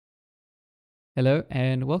Hello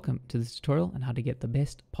and welcome to this tutorial on how to get the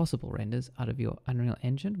best possible renders out of your Unreal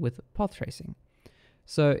Engine with path tracing.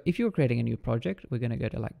 So if you're creating a new project, we're going to go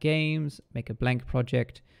to like games, make a blank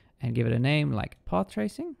project and give it a name like path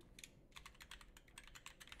tracing.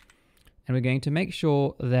 And we're going to make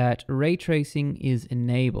sure that ray tracing is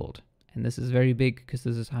enabled. And this is very big because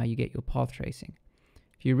this is how you get your path tracing.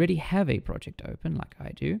 If you already have a project open like I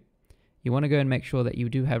do, you want to go and make sure that you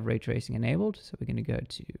do have ray tracing enabled. So we're going to go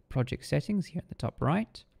to project settings here at the top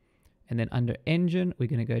right. And then under engine, we're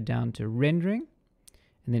going to go down to rendering.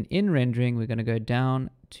 And then in rendering, we're going to go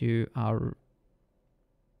down to our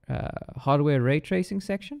hardware ray tracing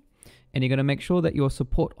section. And you're going to make sure that your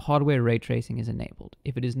support hardware ray tracing is enabled.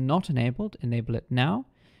 If it is not enabled, enable it now.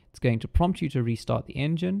 It's going to prompt you to restart the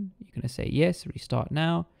engine. You're going to say yes, restart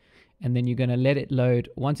now. And then you're going to let it load.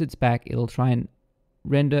 Once it's back, it'll try and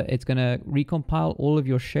render. It's going to recompile all of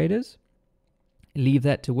your shaders, leave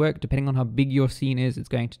that to work. Depending on how big your scene is, it's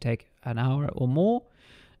going to take an hour or more,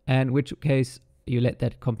 and which case you let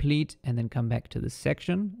that complete and then come back to this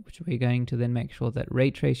section, which we're going to then make sure that ray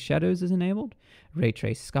trace shadows is enabled, ray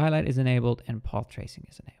trace skylight is enabled, and path tracing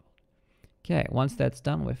is enabled. Okay, once that's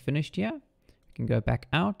done, we're finished here. We can go back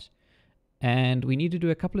out, and we need to do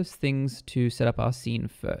a couple of things to set up our scene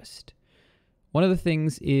first. One of the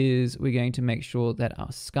things is we're going to make sure that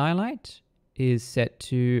our skylight is set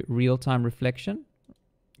to real-time reflection.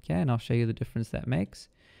 Okay, and I'll show you the difference that makes.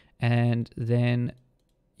 And then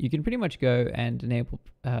you can pretty much go and enable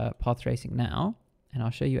path tracing now. And I'll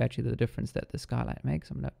show you actually the difference that the skylight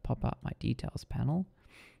makes. I'm going to pop out my details panel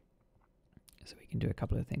so we can do a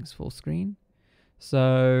couple of things full screen.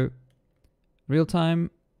 So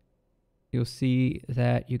real-time, you'll see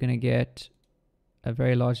that you're going to get a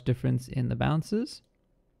very large difference in the bounces.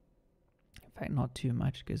 In fact, not too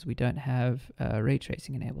much because we don't have ray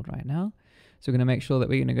tracing enabled right now. So we're going to make sure that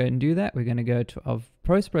we're going to go and do that. We're going to go to our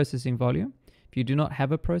post-processing volume. If you do not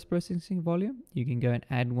have a post-processing volume, you can go and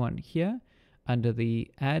add one here under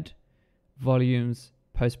the add volumes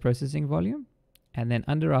post-processing volume. And then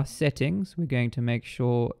under our settings, we're going to make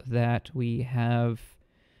sure that we have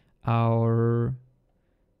our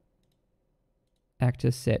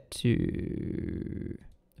actor set to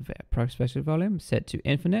post-processing volume set to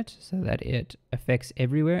infinite so that it affects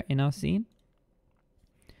everywhere in our scene.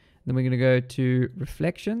 Then we're going to go to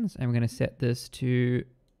reflections and we're going to set this to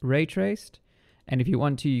ray traced. And if you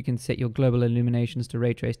want to, you can set your global illuminations to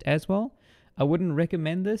ray traced as well. I wouldn't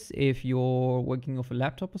recommend this if you're working off a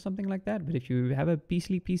laptop or something like that, but if you have a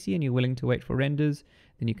beastly PC and you're willing to wait for renders,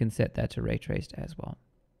 then you can set that to ray traced as well.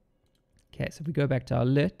 Okay, so if we go back to our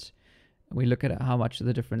lit, we look at how much of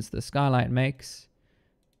the difference the skylight makes,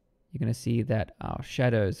 you're going to see that our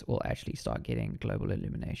shadows will actually start getting global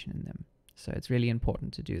illumination in them. So it's really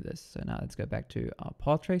important to do this. So now let's go back to our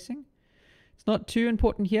path tracing. It's not too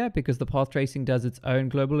important here because the path tracing does its own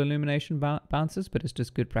global illumination bounces, but it's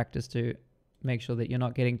just good practice to make sure that you're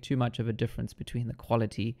not getting too much of a difference between the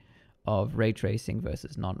quality of ray tracing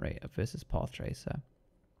versus non-ray versus path tracer,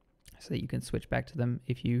 so that you can switch back to them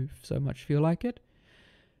if you so much feel like it.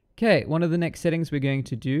 Okay, one of the next settings we're going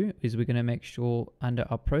to do is we're going to make sure under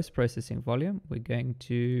our post-processing volume, we're going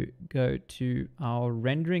to go to our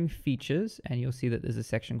rendering features, and you'll see that there's a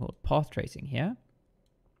section called path tracing here.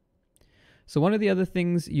 So one of the other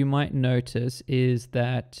things you might notice is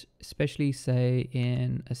that, especially say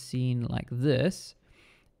in a scene like this,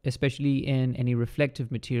 especially in any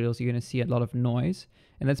reflective materials, you're going to see a lot of noise.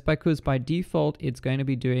 And that's because by default, it's going to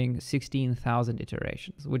be doing 16,000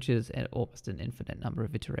 iterations, which is almost an infinite number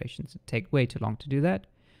of iterations. It'd take way too long to do that.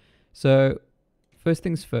 So first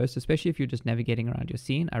things first, especially if you're just navigating around your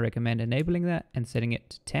scene, I recommend enabling that and setting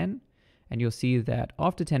it to 10. And you'll see that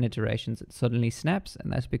after 10 iterations, it suddenly snaps.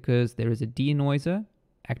 And that's because there is a denoiser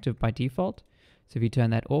active by default. So if you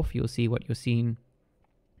turn that off, you'll see what your scene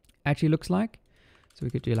actually looks like. So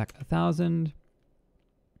we could do like 1,000.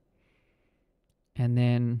 And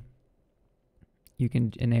then you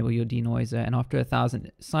can enable your denoiser. And after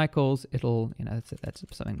 1,000 cycles, it'll, that's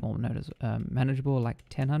something more manageable, like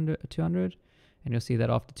 200. And you'll see that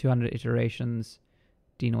after 200 iterations,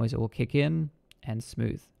 denoiser will kick in and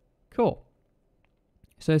smooth. Cool.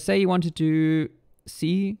 So say you wanted to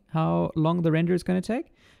see how long the render is going to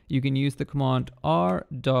take. You can use the command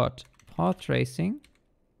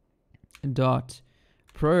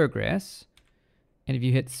r.pathtracing.progress. And if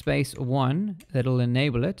you hit space 1, that'll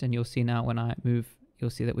enable it. And you'll see now when I move,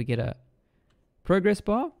 you'll see that we get a progress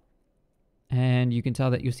bar. And you can tell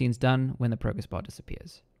that your scene's done when the progress bar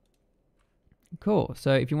disappears. Cool.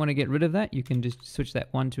 So if you want to get rid of that, you can just switch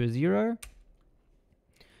that 1 to a 0.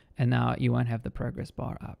 And now you won't have the progress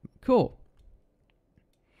bar up. Cool.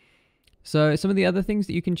 So some of the other things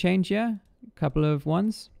that you can change here, a couple of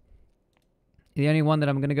ones. The only one that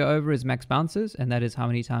I'm going to go over is max bounces, and that is how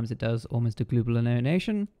many times it does almost a global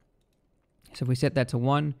illumination. So if we set that to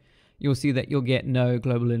 1, you'll see that you'll get no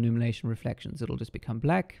global illumination reflections. It'll just become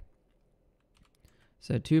black.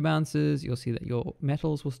 So 2 bounces, you'll see that your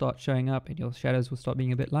metals will start showing up and your shadows will start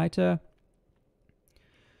being a bit lighter.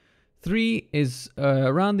 3 is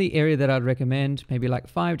around the area that I'd recommend, maybe like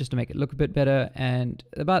 5 just to make it look a bit better. And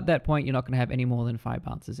about that point, you're not going to have any more than 5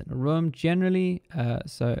 bounces in a room generally.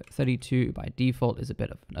 So 32 by default is a bit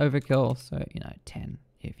of an overkill. So, 10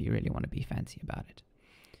 if you really want to be fancy about it.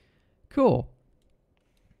 Cool.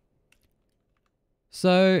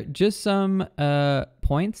 So just some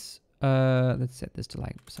points. Let's set this to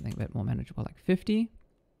like something a bit more manageable, like 50.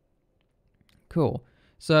 Cool.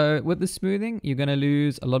 So with the smoothing, you're going to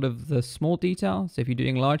lose a lot of the small detail. So if you're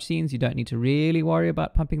doing large scenes, you don't need to really worry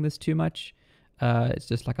about pumping this too much. It's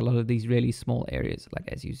just like a lot of these really small areas. Like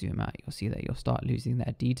as you zoom out, you'll see that you'll start losing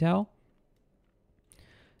that detail.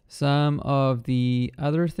 Some of the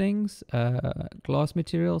other things, glass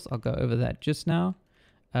materials, I'll go over that just now.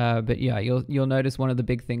 But yeah, you'll notice one of the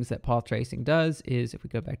big things that path tracing does is if we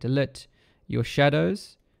go back to lit, your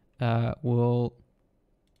shadows will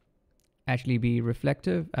actually be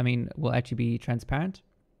reflective. Will actually be transparent,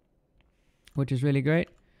 which is really great.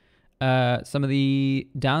 Some of the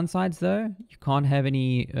downsides though, you can't have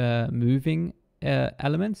any moving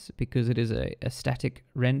elements because it is a static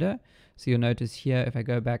render. So you'll notice here, if I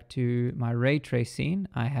go back to my ray trace scene,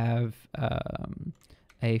 I have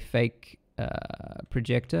a fake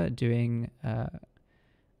projector doing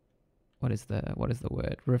what is the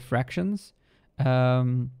word, refractions.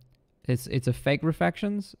 It's a fake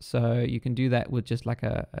refractions, so you can do that with just like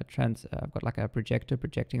I've got like a projector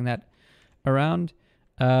projecting that around.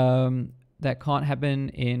 That can't happen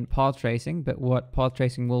in path tracing, but what path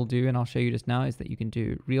tracing will do, and I'll show you just now, is that you can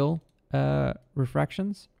do real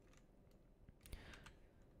refractions.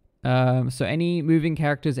 So any moving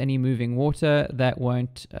characters, any moving water, that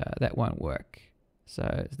won't work.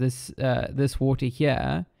 So this water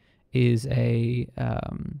here is a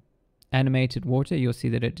animated water. You'll see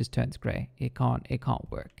that it just turns gray. It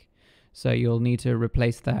can't work. So you'll need to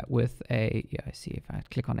replace that with see if I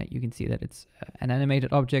click on it, you can see that it's an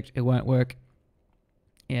animated object. It won't work.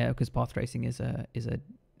 Yeah, because path tracing is a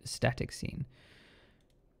static scene.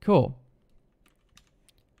 Cool.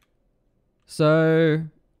 So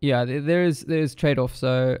yeah, there's trade-off.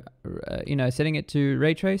 So setting it to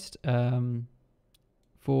ray traced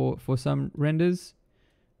for some renders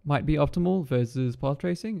might be optimal versus path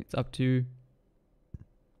tracing. It's up to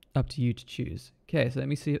you to choose. Okay, so let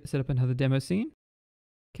me set up another demo scene.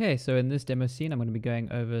 Okay, so in this demo scene, I'm going to be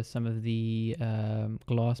going over some of the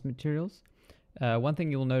glass materials. One thing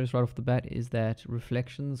you'll notice right off the bat is that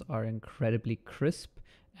reflections are incredibly crisp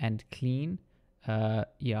and clean.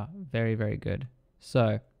 Yeah, very, very good.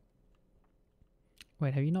 So,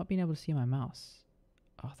 wait, have you not been able to see my mouse?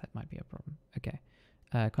 Oh, that might be a problem. Okay,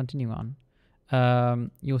 continuing on.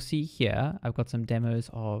 You'll see here, I've got some demos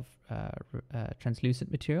of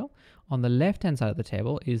translucent material. On the left-hand side of the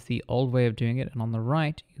table is the old way of doing it, and on the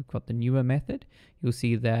right, you've got the newer method. You'll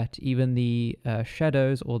see that even the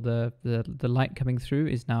shadows or the light coming through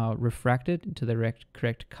is now refracted into the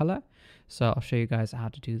correct color. So I'll show you guys how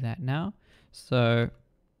to do that now. So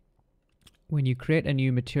when you create a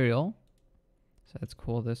new material, so let's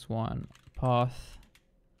call this one path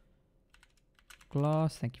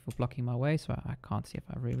glass. Thank you for blocking my way, so I can't see if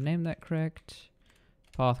I renamed that correct.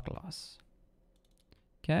 Path glass.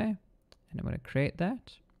 Okay, and I'm going to create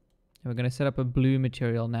that. And we're going to set up a blue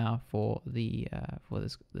material now for the for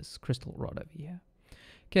this crystal rod over here.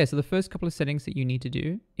 Okay, so the first couple of settings that you need to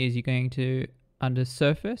do is you're going to, under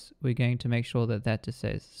surface, we're going to make sure that that just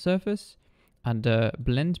says surface. Under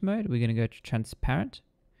blend mode, we're going to go to transparent.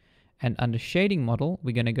 And under shading model,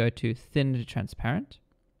 we're going to go to thin to transparent.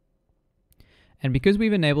 And because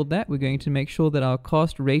we've enabled that, we're going to make sure that our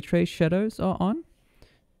cast ray trace shadows are on.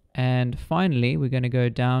 And finally, we're going to go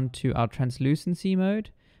down to our translucency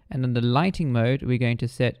mode. And under lighting mode, we're going to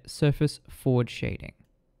set surface forward shading.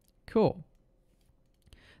 Cool.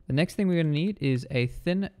 The next thing we're going to need is a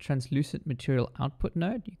thin translucent material output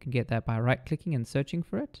node. You can get that by right-clicking and searching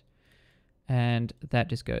for it. And that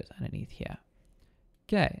just goes underneath here.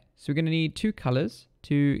 Okay, so we're going to need 2 colors.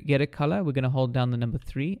 To get a color, we're going to hold down the number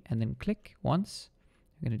 3 and then click once.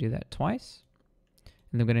 We're going to do that twice.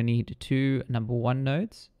 And then we're going to need 2 number 1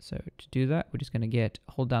 nodes. So to do that, we're just going to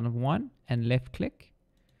hold down 1 and left click.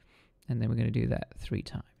 And then we're going to do that 3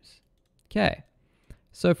 times. Okay,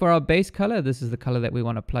 so for our base color, this is the color that we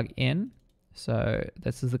want to plug in. So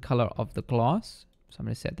this is the color of the glass. So I'm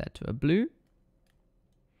going to set that to a blue.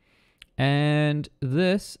 And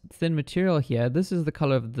this thin material here, this is the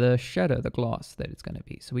color of the shadow, the glass that it's going to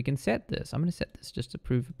be. So we can set this. I'm going to set this just to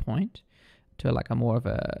prove a point to like a more of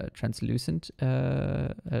a translucent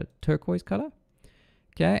a turquoise color.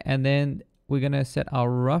 Okay, and then we're going to set our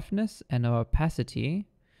roughness and our opacity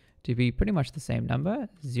to be pretty much the same number,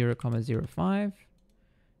 0, 0.05,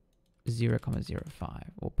 0, 0.05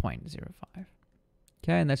 or 0.05.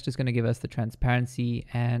 Okay, and that's just going to give us the transparency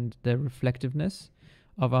and the reflectiveness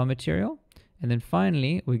of our material. And then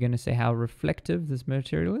finally, we're going to say how reflective this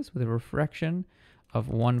material is with a refraction of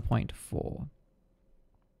 1.4. So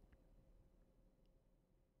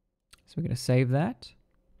we're going to save that.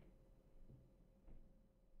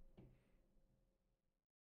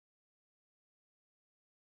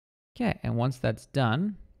 Okay, and once that's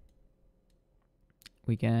done,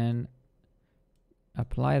 we can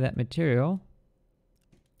apply that material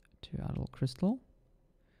to our little crystal.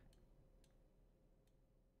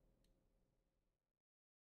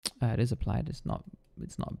 It is applied. It's not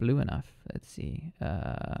blue enough. Let's see.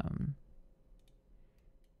 Let's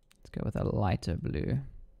go with a lighter blue.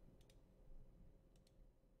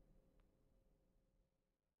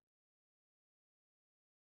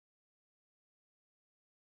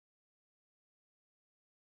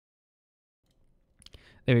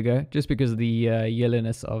 There we go. Just because of the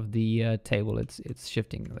yellowness of the table, it's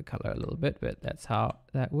shifting the color a little bit, but that's how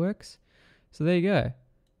that works. So there you go.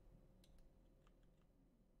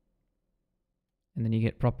 And then you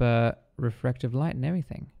get proper refractive light and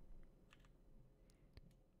everything.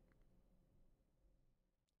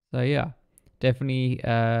 So yeah, definitely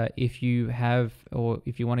if you have, or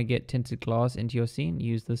if you want to get tinted glass into your scene,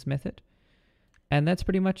 use this method. And that's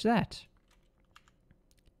pretty much that.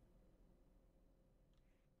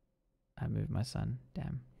 I moved my son,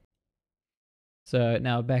 damn. So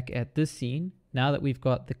now back at this scene, now that we've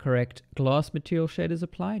got the correct glass material shaders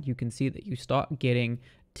applied, you can see that you start getting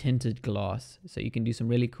tinted glass. So you can do some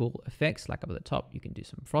really cool effects, like up at the top, you can do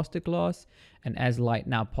some frosted glass. And as light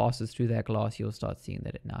now passes through that glass, you'll start seeing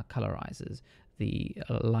that it now colorizes the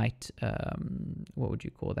light, what would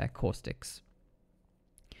you call that, caustics.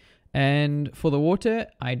 And for the water,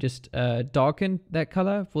 I just darkened that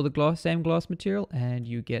color for the same glass material, and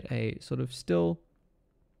you get a sort of still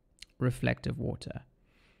reflective water.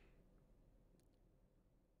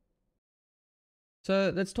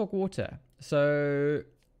 So let's talk water. So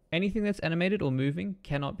anything that's animated or moving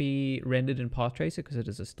cannot be rendered in Path Tracer because it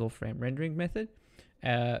is a still frame rendering method.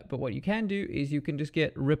 But what you can do is you can just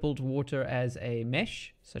get rippled water as a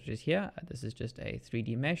mesh, such as here. This is just a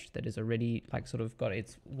 3D mesh that is already like sort of got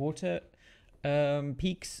its water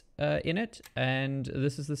peaks in it. And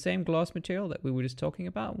this is the same glass material that we were just talking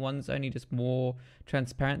about. One's only just more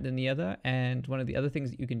transparent than the other. And one of the other things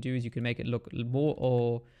that you can do is you can make it look more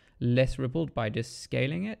or less rippled by just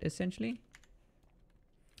scaling it essentially.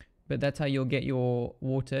 But that's how you'll get your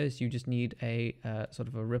water, is you just need a sort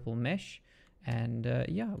of a ripple mesh. And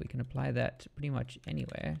yeah, we can apply that pretty much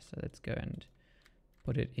anywhere. So let's go and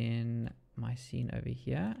put it in my scene over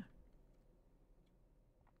here.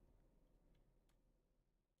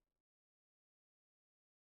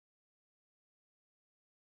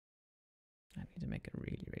 I need to make it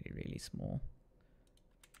really, really, really small.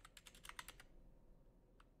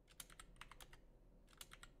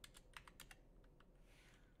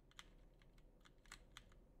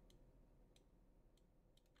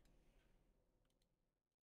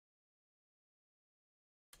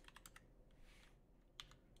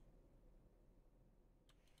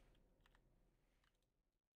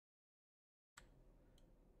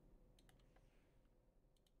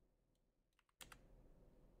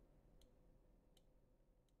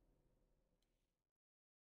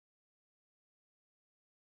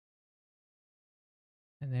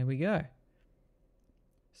 And there we go.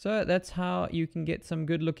 So that's how you can get some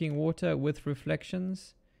good looking water with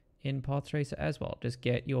reflections in Path Tracer as well. Just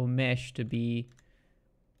get your mesh to be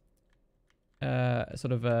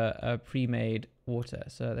sort of a pre-made water.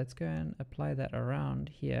 So let's go and apply that around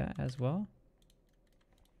here as well.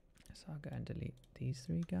 So I'll go and delete these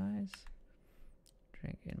three guys.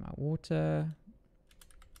 Drink in my water.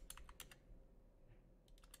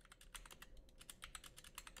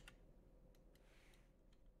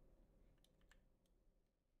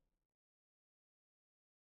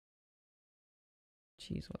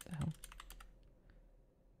 Jeez, what the hell?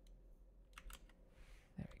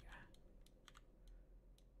 There we go.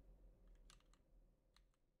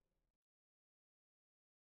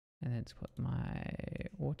 And let's put my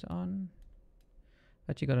water on.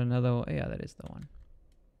 Actually got another, oh, yeah, that is the one.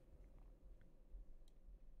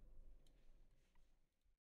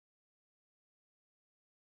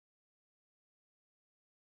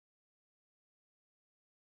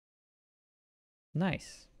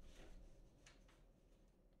 Nice.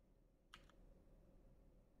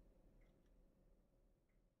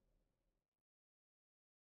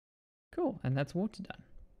 Cool, and that's water done.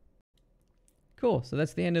 Cool, so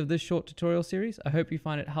that's the end of this short tutorial series. I hope you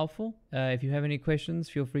find it helpful. If you have any questions,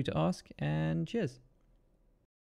 feel free to ask, and cheers.